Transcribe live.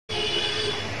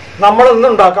നമ്മളിന്ന്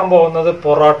ഉണ്ടാക്കാൻ പോകുന്നത്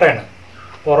പൊറോട്ടയാണ്.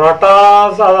 പൊറോട്ട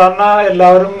സാധാരണ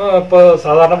എല്ലാവരും ഇപ്പോൾ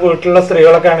സാധാരണ വീട്ടിലുള്ള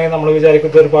സ്ത്രീകളൊക്കെ ആണെങ്കിൽ നമ്മൾ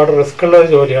വിചാരിക്കുന്നത് ഒരുപാട് റിസ്ക് ഉള്ള ഒരു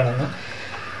ജോലിയാണെന്ന്.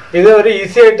 ഇത് ഒരു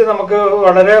ഈസി ആയിട്ട് നമുക്ക്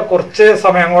വളരെ കുറച്ച്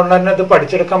സമയം കൊണ്ട് തന്നെ ഇത്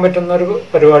പഠിച്ചെടുക്കാൻ പറ്റുന്ന ഒരു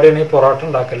പരിപാടിയാണ് ഈ പൊറോട്ട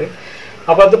ഉണ്ടാക്കൽ.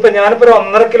 അപ്പോൾ അതിപ്പോൾ ഞാനിപ്പോൾ ഒരു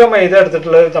 1.5 കിലോ മൈദ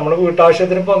എടുത്തിട്ടുള്ളത്. നമ്മൾ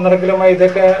വീട്ടാവശ്യത്തിന് ഇപ്പോൾ 1.5 കിലോ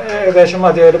മൈദയൊക്കെ ഏകദേശം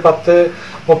മതി. ഒരു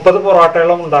 10-30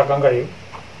 പൊറോട്ടകളും ഉണ്ടാക്കാൻ കഴിയും.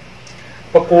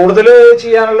 അപ്പോൾ കൂടുതൽ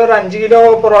ചെയ്യാനുള്ള ഒരു 5 കിലോ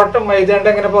പൊറോട്ട മൈദ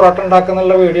എങ്ങനെ പൊറോട്ട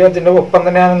ഉണ്ടാക്കുന്നുള്ള വീഡിയോ ഇതിൻ്റെ ഒപ്പം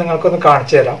തന്നെ ഞാൻ നിങ്ങൾക്കൊന്ന്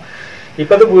കാണിച്ചു തരാം.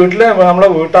 ഇപ്പം അത് നമ്മളെ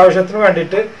വീട്ടാവശ്യത്തിന്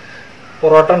വേണ്ടിയിട്ട്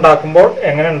പൊറോട്ട ഉണ്ടാക്കുമ്പോൾ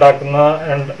എങ്ങനെ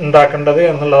ഉണ്ടാക്കേണ്ടത്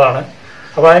എന്നുള്ളതാണ്.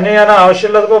 അപ്പോൾ അതിന് ഞാൻ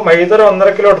ആവശ്യമുള്ളത് ഇപ്പോൾ മൈദ ഒരു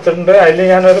 1.5 കിലോ എടുത്തിട്ടുണ്ട്. അതിൽ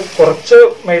ഞാനൊരു കുറച്ച്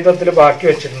മൈദത്തിൽ ബാക്കി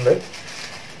വെച്ചിട്ടുണ്ട്.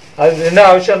 ഇതിൻ്റെ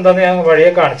ആവശ്യം എന്താണെന്ന് ഞാൻ വഴിയെ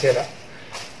കാണിച്ചു തരാം.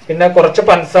 പിന്നെ കുറച്ച്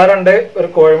പഞ്ചസാര ഉണ്ട്, ഒരു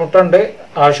കോഴിമുട്ട ഉണ്ട്,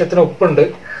 ആവശ്യത്തിന് ഉപ്പുണ്ട്.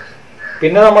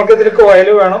 പിന്നെ നമുക്ക് ഇതിൽ ഓയിൽ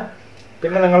വേണം.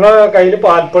 പിന്നെ നിങ്ങളുടെ കയ്യിൽ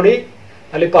പാൽപ്പൊടി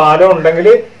അല്ലെങ്കിൽ പാലോ ഉണ്ടെങ്കിൽ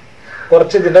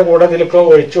കുറച്ച് ഇതിൻ്റെ കൂടെ ഇതിലൊക്കെ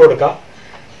ഒഴിച്ചു കൊടുക്കാം.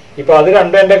 ഇപ്പോൾ അത്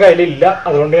രണ്ടും എൻ്റെ കയ്യിലില്ല,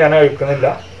 അതുകൊണ്ട് ഞാൻ ഒഴിക്കുന്നില്ല.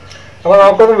 അപ്പോൾ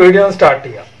നമുക്കൊന്ന് വീഡിയോ ഒന്ന് സ്റ്റാർട്ട്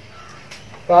ചെയ്യാം.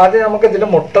 അപ്പോൾ ആദ്യം നമുക്ക് ഇതിൻ്റെ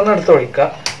മുട്ട ഒന്ന് എടുത്ത്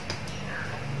ഒഴിക്കാം.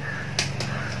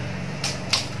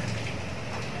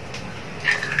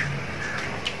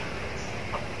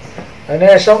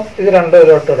 അതിനുശേഷം ഇത് രണ്ടും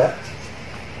ഇതിലോട്ടിടാം.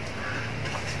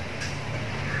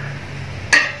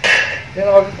 ഇനി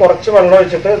നമുക്ക് കുറച്ച് വെള്ളം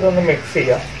ഒഴിച്ചിട്ട് ഇതൊന്ന് മിക്സ്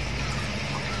ചെയ്യാം.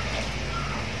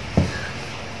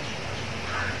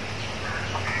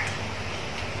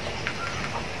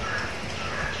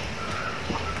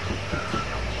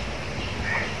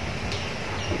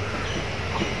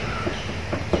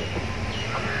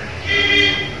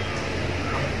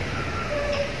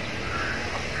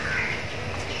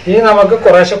 ഇനി നമുക്ക്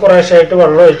കുറേശ്ശെ ആയിട്ട്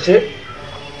വെള്ളം ഒഴിച്ച്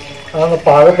അതൊന്ന്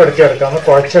പാകപ്പെടുത്തിയെടുക്കാം, ഒന്ന്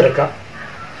കുഴച്ചെടുക്കാം.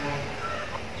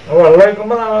 വെള്ളം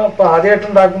ഒഴിക്കുമ്പോൾ ഇപ്പോൾ ആദ്യമായിട്ട്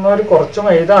ഉണ്ടാക്കുന്നവർ കുറച്ച്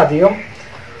മൈദ അധികം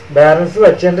ബാലൻസ്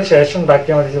വെച്ചതിൻ്റെ ശേഷം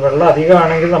ഉണ്ടാക്കിയാൽ മതി. വെള്ളം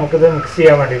അധികമാണെങ്കിൽ നമുക്കിത് മിക്സ്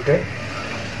ചെയ്യാൻ വേണ്ടിയിട്ട്.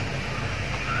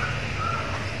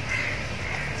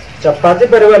 ചപ്പാത്തി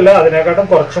പരുവല്ല,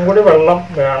 അതിനെക്കാട്ടും കുറച്ചും കൂടി വെള്ളം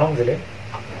വേണം ഇതിൽ.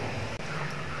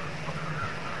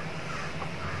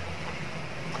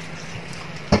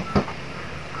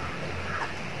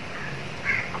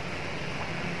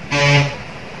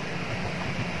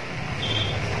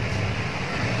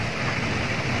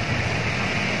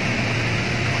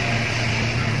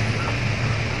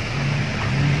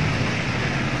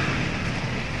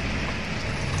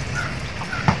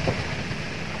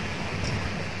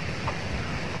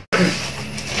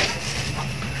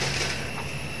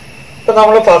 ഇപ്പൊ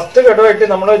നമ്മൾ ഫസ്റ്റ് ഘടകമായിട്ട്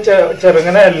നമ്മൾ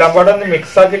ചെറുങ്ങനെ എല്ലാം കൂടെ ഒന്ന്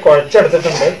മിക്സ് ആക്കി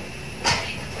കുഴച്ചെടുത്തിട്ടുണ്ട്.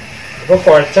 ഇപ്പൊ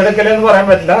കുഴച്ചെടുക്കലെന്ന് പറയാൻ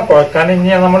പറ്റില്ല, കുഴക്കാൻ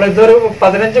ഇനി നമ്മൾ ഇതൊരു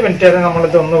 15 മിനിറ്റ് വരെ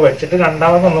നമ്മളിതൊന്ന് വെച്ചിട്ട്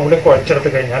രണ്ടാമതൊന്നും കൂടി കുഴച്ചെടുത്ത്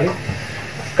കഴിഞ്ഞാൽ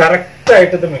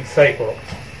കറക്റ്റായിട്ട് ഇത് മിക്സ് ആയിക്കോളും.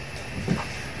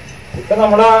 ഇപ്പൊ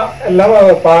നമ്മളെ എല്ലാം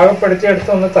പാകപ്പെടുത്തി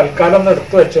എടുത്ത് ഒന്ന് തൽക്കാലം ഒന്ന്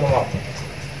എടുത്തു വെച്ചെന്ന് മാത്രം.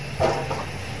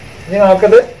 ഇനി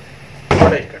നമുക്കിത്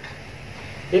ഇവിടെ ഇരിക്കട്ടെ.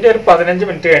 ഇനി ഒരു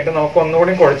 15 മിനിറ്റ് കഴിഞ്ഞിട്ട് നമുക്ക്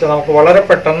ഒന്നുകൂടി കുഴച്ച് നമുക്ക് വളരെ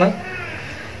പെട്ടെന്ന്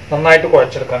നന്നായിട്ട്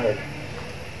കുഴച്ചെടുക്കാൻ കഴിയും.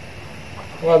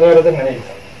 അപ്പോൾ അതുവരെ ഇങ്ങനെ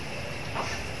ഇരിക്കും.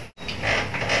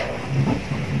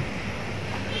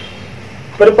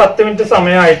 ഇപ്പോൾ ഒരു 10 മിനിറ്റ്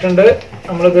സമയമായിട്ടുണ്ട്.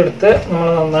 നമ്മളിതെടുത്ത് നമ്മൾ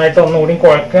നന്നായിട്ട് ഒന്നുകൂടി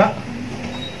കുഴക്കുക.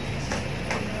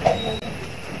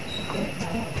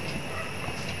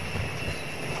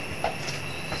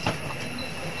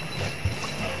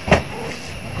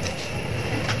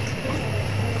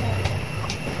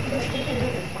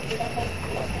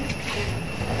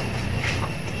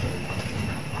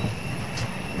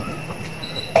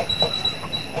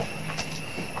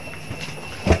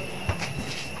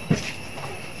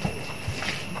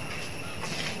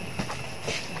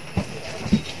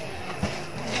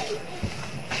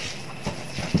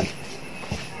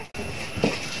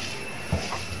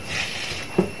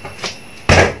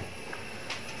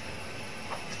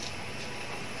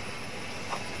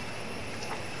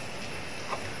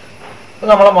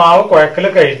 നമ്മളെ മാവ് കുഴക്കൽ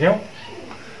കഴിഞ്ഞു.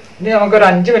 ഇനി നമുക്കൊരു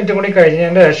 5 മിനിറ്റ് കൂടി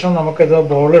കഴിഞ്ഞതിന് ശേഷം നമുക്കിത്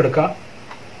ബോൾ എടുക്കാം.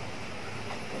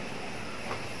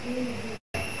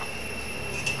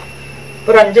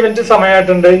 ഒരു 5 മിനിറ്റ്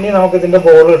സമയമായിട്ടുണ്ട്. ഇനി നമുക്ക് ഇതിന്റെ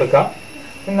ബോൾ എടുക്കാം.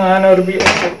 ഞാനൊരു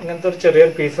ഇങ്ങനത്തെ ഒരു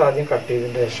ചെറിയൊരു പീസ് ആദ്യം കട്ട്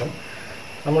ചെയ്തതിന് ശേഷം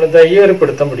നമ്മളിത് ഈ ഒരു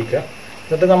പിടുത്തം പിടിക്കുക.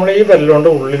 എന്നിട്ട് നമ്മൾ ഈ വെല്ലുകൊണ്ട്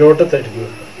ഉള്ളിലോട്ട്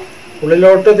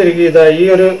തിരികെ ഇതാ ഈ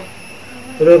ഒരു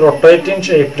റൊട്ടേറ്റിംഗ്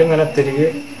ഷേപ്പിൽ ഇങ്ങനെ തിരികെ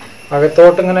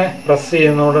അകത്തോട്ട് ഇങ്ങനെ പ്രസ്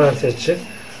ചെയ്യുന്നതോടനുസരിച്ച്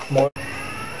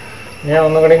ഞാൻ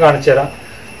ഒന്നുകൂടി കാണിച്ചു തരാം.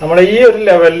 നമ്മൾ ഈ ഒരു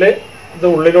ലെവലിൽ ഇത്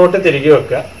ഉള്ളിലോട്ട് തിരികെ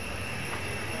വെക്കുക.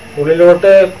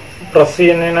 ഉള്ളിലോട്ട് പ്രസ്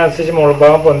ചെയ്യുന്നതിനനുസരിച്ച്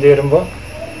മുൾഭാഗം പൊന്തി വരുമ്പോൾ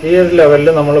ഈ ഒരു ലെവലിൽ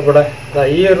നമ്മളിവിടെ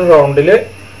ഈ ഒരു റൗണ്ടിൽ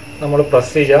നമ്മൾ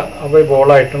പ്രസ് ചെയ്യുക. അപ്പോൾ ഈ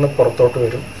ബോളായിട്ടുണ്ട് പുറത്തോട്ട്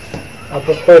വരും.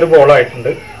 അപ്പോൾ ഇപ്പോൾ ഒരു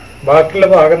ബോളായിട്ടുണ്ട്. ബാക്കിയുള്ള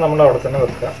ഭാഗം നമ്മൾ അവിടെ തന്നെ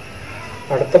വെക്കുക.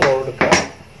 അടുത്ത ബോൾ എടുക്കുക.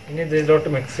 ഇനി ഇതിലോട്ട്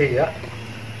മിക്സ് ചെയ്യുക.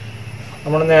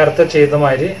 നമ്മൾ നേരത്തെ ചെയ്ത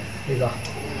മാതിരി ഇതാ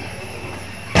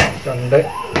 2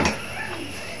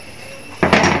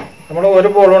 നമ്മൾ ഒരു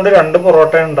ബോൾ കൊണ്ട് 2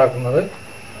 പൊറോട്ടയാണ് ഉണ്ടാക്കുന്നത്.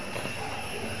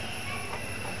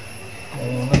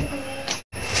 3.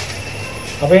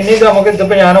 അപ്പോൾ ഇനി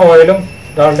ഇതിപ്പോൾ ഞാൻ ഓയിലും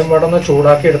ഡാൽഡയും കൂടെ ഒന്ന്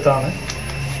ചൂടാക്കി എടുത്താണ്.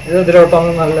 ഇത്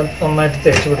ഇതിലോട്ടൊന്ന് നന്നായിട്ട്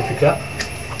തേച്ച് പിടിപ്പിക്കുക.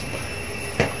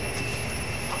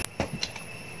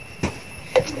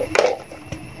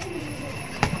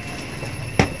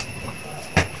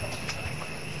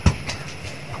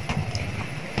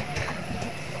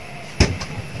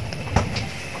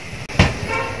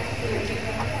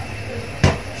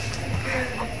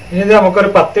 ഇനി ഇത് നമുക്കൊരു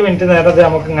 10 മിനിറ്റ് നേരം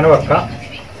നമുക്ക് ഇങ്ങനെ വെക്കാം.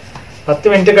 10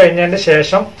 മിനിറ്റ് കഴിഞ്ഞതിന്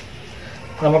ശേഷം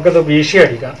നമുക്കിത് വീശി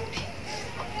അടിക്കാം.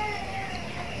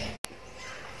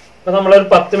 അപ്പോൾ നമ്മളൊരു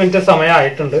 10 മിനിറ്റ്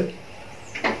സമയമായിട്ടുണ്ട്.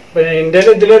 അപ്പോൾ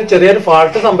ഇന്ത്യയിൽ ഇതിലൊരു ചെറിയൊരു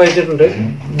ഫാൾട്ട് സംഭവിച്ചിട്ടുണ്ട്.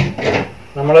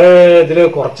 നമ്മൾ ഇതിൽ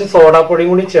കുറച്ച് സോഡാപ്പൊടിയും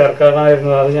കൂടി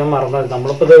ചേർക്കാനായിരുന്നു. അത് ഞാൻ മറന്നത്.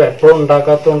 നമ്മളിപ്പോൾ ഇത് എപ്പോഴും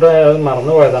ഉണ്ടാക്കാത്തതുകൊണ്ട് അത്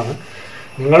മറന്നു പോയതാണ്.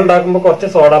 നിങ്ങൾ ഉണ്ടാക്കുമ്പോൾ കുറച്ച്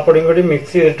സോഡാപ്പൊടിയും കൂടി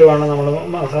മിക്സ് ചെയ്തിട്ട് വേണം നമ്മൾ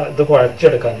ഇത്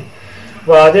കുഴച്ചെടുക്കാൻ.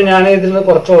 അപ്പോൾ ആദ്യം ഞാൻ ഇതിൽ നിന്ന്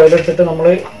കുറച്ച് ഓയിലെടുത്തിട്ട് നമ്മൾ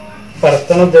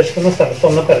പരത്താൻ ഉദ്ദേശിക്കുന്ന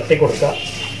സ്ഥലത്തൊന്ന് പരത്തി കൊടുക്കുക.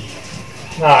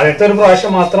 ആദ്യത്തെ ഒരു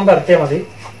പ്രാവശ്യം മാത്രം പരത്തിയാൽ മതി.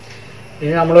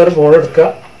 ഇനി നമ്മളൊരു ബോൾ എടുക്കുക,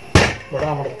 ഇവിടെ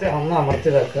അമർത്തി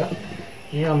ഇതാക്കുക.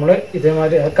 ഇനി നമ്മൾ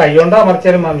ഇതേമാതിരി കൈ കൊണ്ട്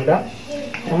അമർത്തിയാലും മതില്ല.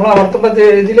 നമ്മൾ അമർത്തുമ്പോൾ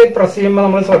ഇതിൽ പ്രസ് ചെയ്യുമ്പോൾ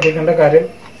നമ്മൾ ശ്രദ്ധിക്കേണ്ട കാര്യം,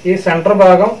 ഈ സെൻറ്റർ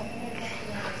ഭാഗം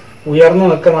ഉയർന്നു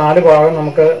നിൽക്കുക, 4 ഭാഗം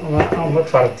നമുക്ക്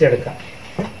പരത്തിയെടുക്കാം.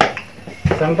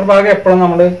 സെൻറ്റർ ഭാഗം എപ്പോഴും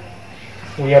നമ്മൾ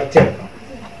ഉയർത്തിയെടുക്കണം.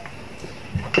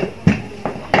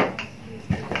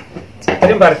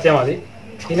 ഇത്രയും പരത്തിയാൽ മതി.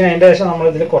 ഇനി അതിൻ്റെ ശേഷം നമ്മൾ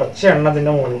ഇതിൽ കുറച്ച് എണ്ണ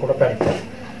ഇതിൻ്റെ മുകളിൽ കൂടെ പരത്തുക.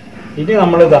 ഇനി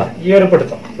നമ്മളിതാ ഈ ഒരു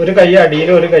പിടുത്തം, ഒരു കൈ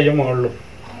അടിയിലും ഒരു കൈ മുകളിലും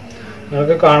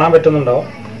നിങ്ങൾക്ക് കാണാൻ പറ്റുന്നുണ്ടാവും.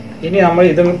 ഇനി നമ്മൾ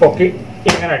ഇത് പൊക്കി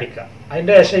ഇങ്ങനെ അടിക്കുക.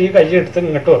 അതിൻ്റെ ശേഷം ഈ കൈ എടുത്ത്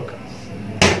ഇങ്ങോട്ട് വെക്കുക,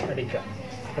 അടിക്കുക.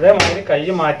 അതേമാതിരി കൈ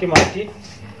മാറ്റി മാറ്റി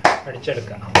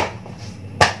അടിച്ചെടുക്കുക.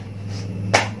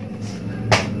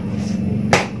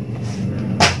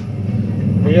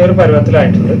 ഈ ഒരു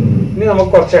പരുവത്തിലായിട്ടുണ്ട്. ഇനി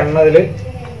നമുക്ക് കുറച്ച് എണ്ണ ഇതിൽ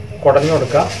കുടഞ്ഞു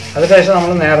കൊടുക്കുക. അതിനുശേഷം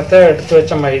നമ്മൾ നേരത്തെ എടുത്തു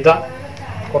വെച്ച മൈദ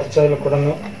കുറച്ച് അതിൽ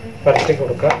കുടഞ്ഞു പരത്തി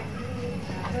കൊടുക്കുക.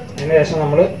 അതിന് ശേഷം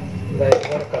നമ്മൾ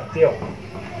കത്തിയോ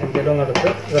എന്തെങ്കിലും ഒന്നെടുത്ത്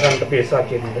ഇത് 2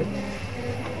 പീസാക്കിയിട്ടുണ്ട്.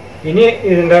 ഇനി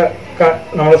ഇതിൻ്റെ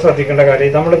നമ്മൾ ശ്രദ്ധിക്കേണ്ട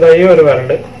കാര്യം, നമ്മൾ ദൈവം ഒരു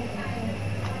വരണ്ട്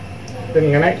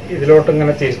ഇതിങ്ങനെ ഇതിലോട്ട്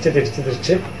ഇങ്ങനെ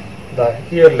തിരിച്ച് ഇതാ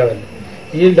ഈ ഒരു ലെവലിൽ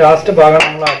ഈ ലാസ്റ്റ് ഭാഗം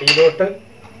നമ്മൾ അടിയിലോട്ട്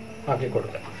ആക്കി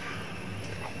കൊടുക്കുക.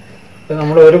 ഇപ്പം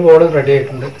നമ്മൾ ഒരു ബോൾ റെഡി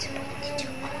ആയിട്ടുണ്ട്.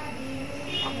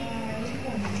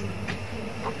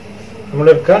 നമ്മൾ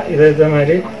എടുക്കുക.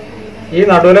 ഇതേമാതിരി ഈ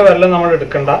നടുവിലെ വെള്ളം നമ്മൾ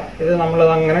എടുക്കണ്ട. ഇത്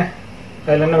നമ്മളതങ്ങനെ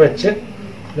അതിൽ തന്നെ വെച്ച്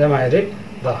ഇതേമാതിരി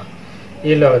ഇതാ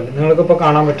ഈ ലെവലിൽ നിങ്ങൾക്കിപ്പോൾ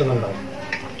കാണാൻ പറ്റുന്നുണ്ടാവും.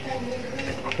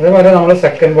 അതേപോലെ നമ്മൾ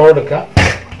സെക്കൻഡ് ബോൾ എടുക്കുക.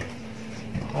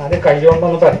 ആദ്യം കൈ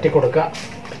കൊണ്ടൊന്ന് പരട്ടി കൊടുക്കുക,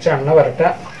 കുറച്ച് എണ്ണ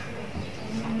പരട്ടുക.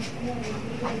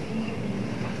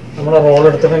 നമ്മൾ റോൾ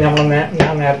എടുത്തിട്ട്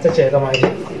ഞാൻ നേരത്തെ ചെയ്ത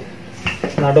മാതിരി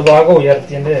നടുഭാഗം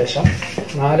ഉയർത്തിയതിൻ്റെ ശേഷം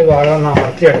 4 ഭാഗം ഒന്ന്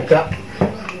അമർത്തിയെടുക്കുക.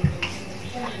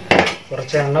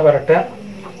 കുറച്ച് എണ്ണ പരട്ടുക.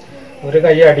 ഒരു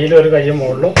കൈ അടിയിലും ഒരു കൈ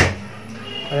മുകളിലും.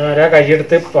 അതേമാതിരി ആ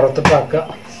കൈയെടുത്ത് പുറത്തിട്ടാക്കുക.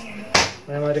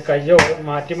 അതേമാതിരി കൈ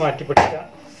മാറ്റി മാറ്റി പിടിക്കുക,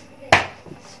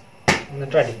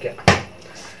 എന്നിട്ട് അടിക്കുക.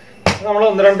 നമ്മൾ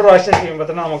 1-2 പ്രാവശ്യം ചെയ്യുമ്പോൾ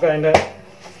തന്നെ നമുക്ക് അതിൻ്റെ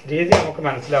രീതി നമുക്ക്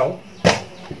മനസ്സിലാവും.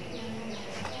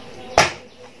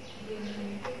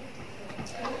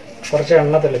 കുറച്ച്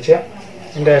എണ്ണ തെളിച്ച്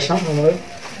അതിൻ്റെ ശേഷം നമ്മൾ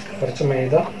കുറച്ച്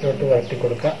മൈദ ഇട്ട് വരട്ടി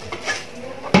കൊടുക്കുക.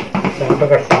 സെൻറ്റർ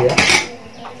കട്ട് ചെയ്യുക.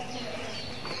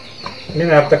 ഇനി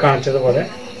നേരത്തെ കാണിച്ചതുപോലെ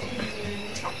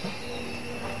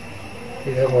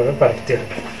ഇതേപോലെ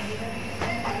പരത്തിയെടുക്കുക.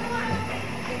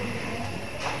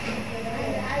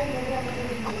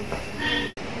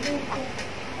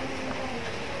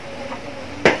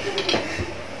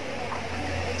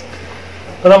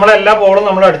 അപ്പോൾ നമ്മളെല്ലാ ബോളും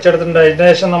നമ്മൾ അടിച്ചെടുത്തിട്ടുണ്ട്. അതിന്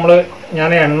ശേഷം ഞാൻ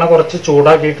എണ്ണ കുറച്ച്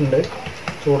ചൂടാക്കിയിട്ടുണ്ട്.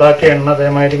 ചൂടാക്കിയ എണ്ണ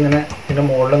അതേമാതിരി ഇങ്ങനെ ഇതിൻ്റെ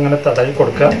മുകളിൽ ഇങ്ങനെ തടവി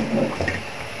കൊടുക്കുക.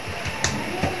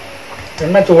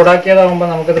 എണ്ണ ചൂടാക്കിയതാകുമ്പോൾ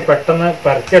നമുക്കിത് പെട്ടെന്ന്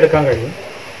പരത്തിയെടുക്കാൻ കഴിയും.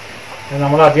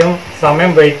 നമ്മളധികം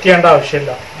സമയം വെയിറ്റ് ചെയ്യേണ്ട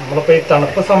ആവശ്യമില്ല. നമ്മളിപ്പോൾ ഈ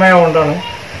തണുപ്പ് സമയമാകൊണ്ടാണ്.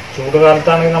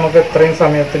 ചൂടുകാലത്താണെങ്കിൽ നമുക്ക് ഇത്രയും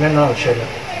സമയത്തിനൊന്നും ആവശ്യമില്ല.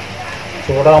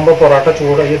 ചൂടാകുമ്പോൾ പൊറോട്ട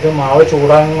ഇത് മാവ്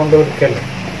ചൂടാകും കൊണ്ട് ഇരിക്കല്ല,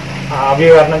 ആവി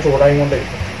കാരണം ചൂടായി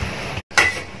കൊണ്ടിരിക്കും.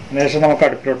 അതിനുശേഷം നമുക്ക്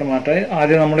അടുപ്പിലോട്ട് മാറ്റാം.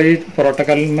 ആദ്യം നമ്മൾ ഈ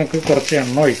പൊറോട്ടക്കല്ലിലേക്ക് കുറച്ച്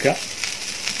എണ്ണ ഒഴിക്കുക.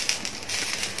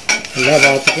 എല്ലാ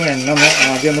ഭാഗത്തേക്കും എണ്ണ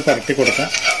ആദ്യം ഒന്ന് പരട്ടി കൊടുക്കാം.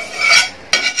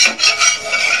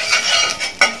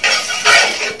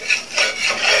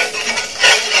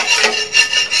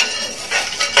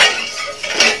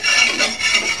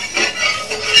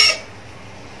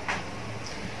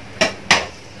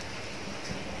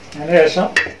 അതിനുശേഷം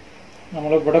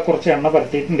നമ്മളിവിടെ കുറച്ച് എണ്ണ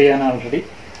പരത്തിയിട്ടുണ്ട് ഞാൻ ആൾറെഡി.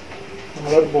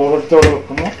 നമ്മളൊരു ബോളെടുത്തോടെ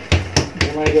വെക്കുന്നു.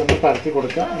 ഇതുമാതിരി ഒന്ന് പരത്തി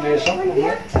കൊടുക്കുക. അതിന് ശേഷം നമ്മൾ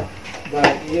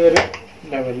ഈ ഒരു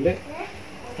ലെവലിൽ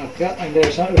ആക്കുക. അതിൻ്റെ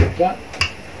ശേഷം എടുക്കുക,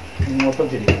 ഇങ്ങോട്ടും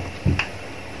തിരിക്കുക.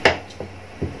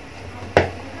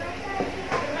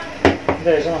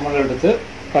 അതിന് ശേഷം നമ്മളെടുത്ത്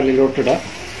കല്ലിലോട്ടിടുക.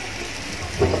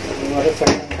 അതുപോലെ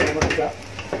സെക്കൻഡ് ടൈം എടുക്കുക.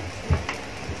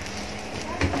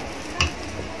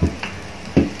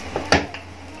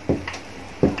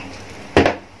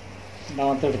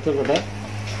 രണ്ടാമത്തെ എടുത്ത് വിടുക.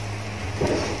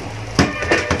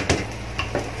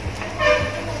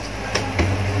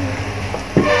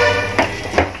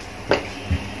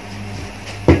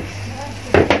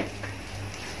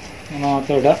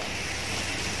 മൂന്നാമത്തെ ഇടുക.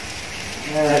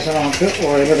 ഏകദേശം നമുക്ക്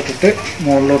ഓയിലെടുത്തിട്ട്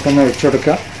മുകളിലോട്ടൊന്ന് ഒഴിച്ചു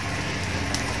കൊടുക്കുക.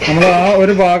 നമ്മൾ ആ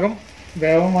ഒരു ഭാഗം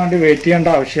വേവാൻ വേണ്ടി വെയിറ്റ് ചെയ്യേണ്ട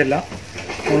ആവശ്യമില്ല.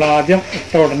 നമ്മൾ ആദ്യം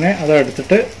ഇട്ട ഉടനെ അത്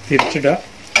എടുത്തിട്ട് തിരിച്ചിടുക.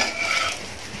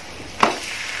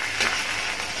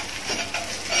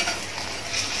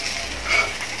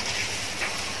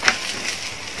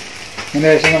 അതിന്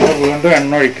ശേഷം നമ്മൾ വീണ്ടും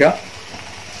എണ്ണ ഒഴിക്കുക.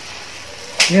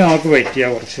 ഇനി നമുക്ക് വെയിറ്റ്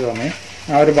ചെയ്യാം കുറച്ച് സമയം.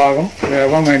 ആ ഒരു ഭാഗം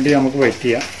വേവാൻ വേണ്ടി നമുക്ക് വെയിറ്റ്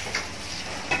ചെയ്യാം.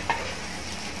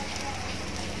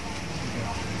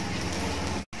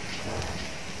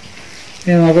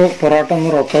 ഇനി നമുക്ക് പൊറോട്ട ഒന്ന്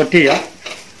റൊട്ടേറ്റ് ചെയ്യാം,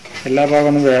 എല്ലാ ഭാഗം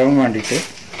ഒന്ന് വേവാൻ വേണ്ടിയിട്ട്.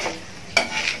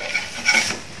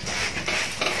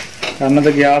 കാരണം ഇത്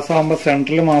ഗ്യാസ് ആകുമ്പോൾ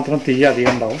സെൻറ്ററിൽ മാത്രം തീ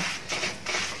അധികം ഉണ്ടാവും.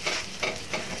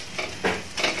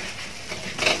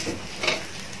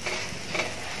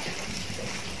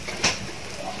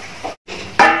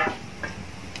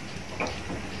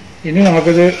 ഇനി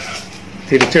നമുക്കിത്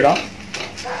തിരിച്ചിടാം.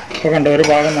 ഇപ്പോൾ കണ്ട ഒരു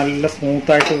ഭാഗം നല്ല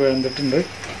സ്മൂത്തായിട്ട് വെന്തിട്ടുണ്ട്.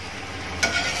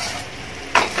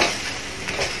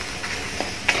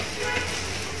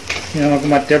 ഇനി നമുക്ക്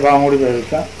മറ്റേ ഭാഗം കൂടി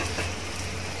വേവിക്കാം.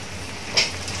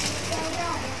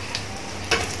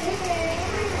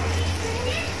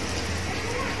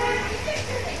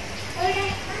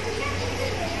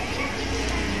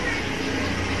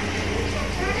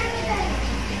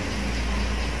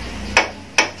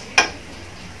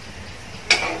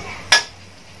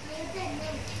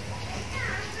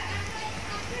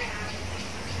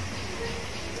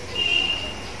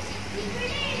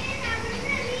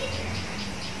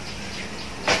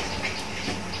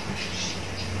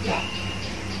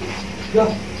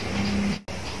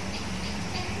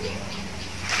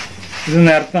 ഇത്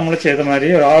നേരത്തെ നമ്മൾ ചെയ്ത മാതിരി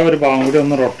ആ ഒരു ഭാഗം കൂടി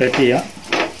ഒന്ന് റൊട്ടേറ്റ് ചെയ്യാം.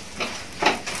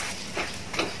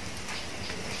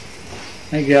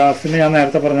 ഗ്യാസിന് ഞാൻ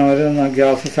നേരത്തെ പറഞ്ഞ മാതിരി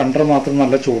ഗ്യാസ് സെൻറ്റർ മാത്രം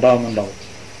നല്ല ചൂടാകുന്നുണ്ടാവും.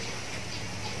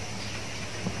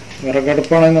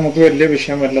 വിറകടുപ്പാണെങ്കിൽ നമുക്ക് വലിയ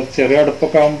വിഷയം വരില്ല. ചെറിയ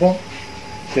അടുപ്പൊക്കെ ആകുമ്പോൾ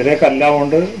ചെറിയ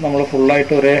കല്ലാവുകൊണ്ട് നമ്മൾ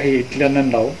ഫുള്ളായിട്ട് ഒരേ ഹീറ്റിൽ തന്നെ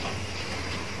ഉണ്ടാവും.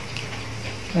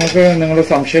 നമുക്ക് നിങ്ങൾ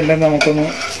സംശയം ഉണ്ടെങ്കിൽ നമുക്കൊന്ന്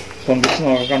പൊന്തിച്ച്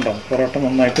നോക്കണ്ടാവും. പൊറോട്ട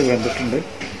നന്നായിട്ട് വെന്തിട്ടുണ്ട്.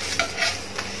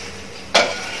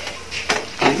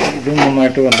 ഇതും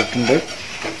നന്നായിട്ട് വെന്തിട്ടുണ്ട്.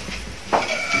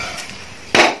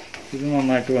 ഇത്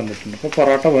നന്നായിട്ട് വെന്തിട്ടുണ്ട്. അപ്പോൾ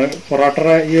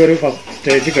പൊറോട്ടയുടെ ഈ ഒരു ഫസ്റ്റ്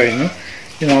സ്റ്റേജ് കഴിഞ്ഞു.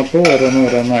 ഇനി നമുക്ക്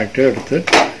ഓരോന്നായിട്ട്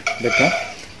എടുക്കാം.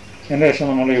 അതിന് ശേഷം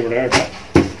നമ്മൾ ഇവിടെ ഇടാം.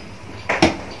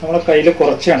 നമ്മളെ കയ്യിൽ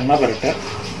കുറച്ച് എണ്ണ പുരട്ടുക.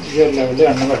 ഈ ഒരു ലെവലിൽ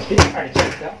എണ്ണ പുരട്ടി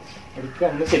അടിച്ചെടുക്കുക.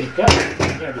 ഒന്ന് തിരിക്കുക,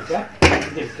 അടിക്കുക,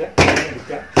 തിരിക്കുക,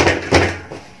 എടുക്കുക.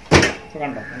 അപ്പോൾ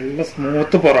കണ്ടോ, നല്ല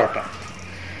സ്മൂത്ത് പൊറോട്ട,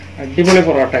 അടിപൊളി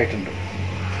പൊറോട്ട ആയിട്ടുണ്ട്.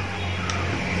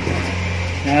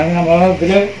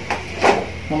 ഇതിൽ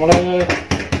നമ്മൾ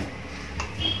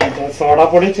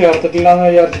സോഡാപ്പൊടി ചേർത്തിട്ടില്ല എന്ന്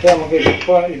വിചാരിച്ചിട്ട് നമുക്ക്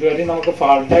ഇതുവരെ നമുക്ക്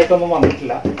ഫാൾട്ടായിട്ടൊന്നും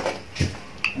വന്നിട്ടില്ല.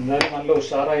 എന്തായാലും നല്ല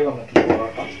ഉഷാറായി വന്നിട്ടുണ്ട്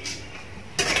പൊറോട്ട.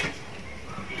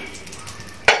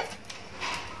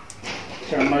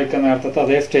 എണ്ണ ഒഴിക്കാൻ നേരത്തെ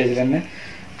അതേ സ്റ്റേജിൽ തന്നെ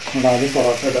നമ്മൾ ആദ്യം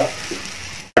പൊറോട്ട ഇടുക.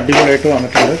 അടിപൊളിയായിട്ട്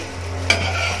വന്നിട്ടുണ്ട്.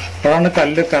 അപ്പോഴാണ്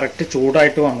കല്ല് കറക്റ്റ്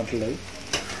ചൂടായിട്ട് വന്നിട്ടുള്ളത്.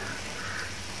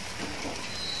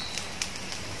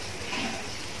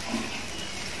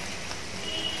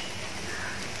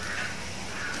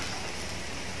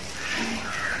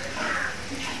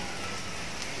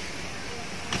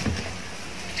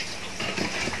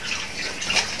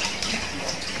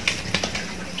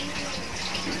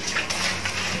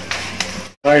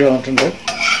 വന്നിട്ടുണ്ട്.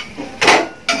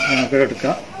 നമുക്ക്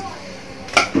എടുക്കാം.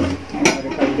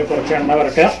 കയ്യിൽ കുറച്ച് എണ്ണ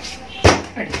വരട്ടുക,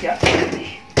 അടിക്കുക.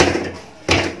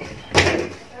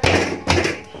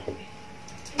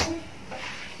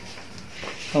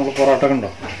 നമ്മൾ പൊറോട്ട കണ്ടോ,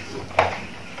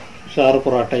 ഉഷാറ്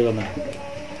പൊറോട്ടയായി വന്നിട്ടുണ്ട്.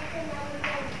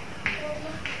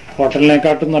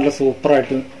 ഹോട്ടലിനെക്കാട്ടും നല്ല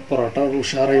സൂപ്പറായിട്ട് പൊറോട്ട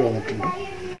ഉഷാറായി വന്നിട്ടുണ്ട്.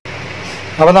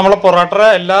 അപ്പോൾ നമ്മൾ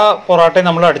എല്ലാ പൊറോട്ടയും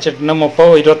നമ്മൾ അടിച്ചിട്ടുണ്ട്.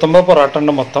 29 പൊറോട്ട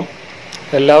ഉണ്ട് മൊത്തം.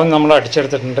 എല്ലാം നമ്മൾ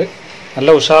അടിച്ചെടുത്തിട്ടുണ്ട്. നല്ല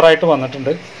ഉഷാറായിട്ട്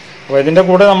വന്നിട്ടുണ്ട്. അപ്പോൾ ഇതിൻ്റെ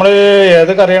കൂടെ നമ്മൾ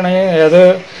ഏത് കറിയാണെങ്കിൽ ഏത്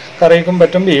കറിക്കും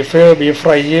പറ്റും. Beef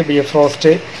fry, beef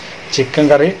roast, chicken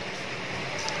കറി,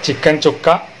 ചിക്കൻ ചുക്ക,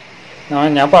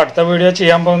 ഞാൻ ഇപ്പോൾ അടുത്ത വീഡിയോ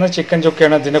ചെയ്യാൻ പോകുന്ന ചിക്കൻ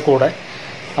ചുക്കയാണ് ഇതിൻ്റെ കൂടെ.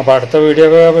 അപ്പോൾ അടുത്ത വീഡിയോ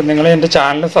നിങ്ങൾ എൻ്റെ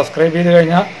ചാനൽ സബ്സ്ക്രൈബ് ചെയ്ത്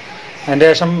കഴിഞ്ഞാൽ അതിൻ്റെ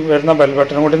ശേഷം വരുന്ന ബെൽ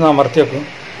ബട്ടൺ കൂടി ഒന്ന് അമർത്തി വെക്കും.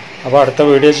 അപ്പോൾ അടുത്ത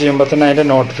വീഡിയോ ചെയ്യുമ്പോൾ തന്നെ അതിൻ്റെ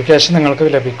നോട്ടിഫിക്കേഷൻ നിങ്ങൾക്ക്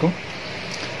ലഭിക്കും.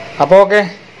 അപ്പോൾ ഓക്കെ,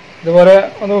 ഇതുപോലെ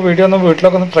വീഡിയോ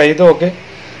വീട്ടിലൊക്കെ ഒന്ന് ട്രൈ ചെയ്ത് നോക്കി.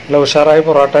 നല്ല ഉഷാറായി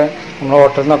പൊറോട്ട നമ്മുടെ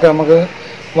ഹോട്ടലിൽ നിന്നൊക്കെ നമുക്ക്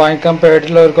വാങ്ങിക്കാൻ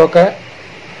പേടിയുള്ളവർക്കൊക്കെ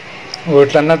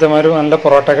വീട്ടിൽ തന്നെ ഇതേമാതിരി നല്ല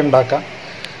പൊറോട്ട ഒക്കെ ഉണ്ടാക്കാം.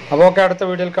 അപ്പോൾ ഓക്കെ, അടുത്ത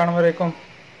വീഡിയോയിൽ കാണുമ്പോഴേക്കും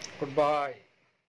ഗുഡ് ബൈ.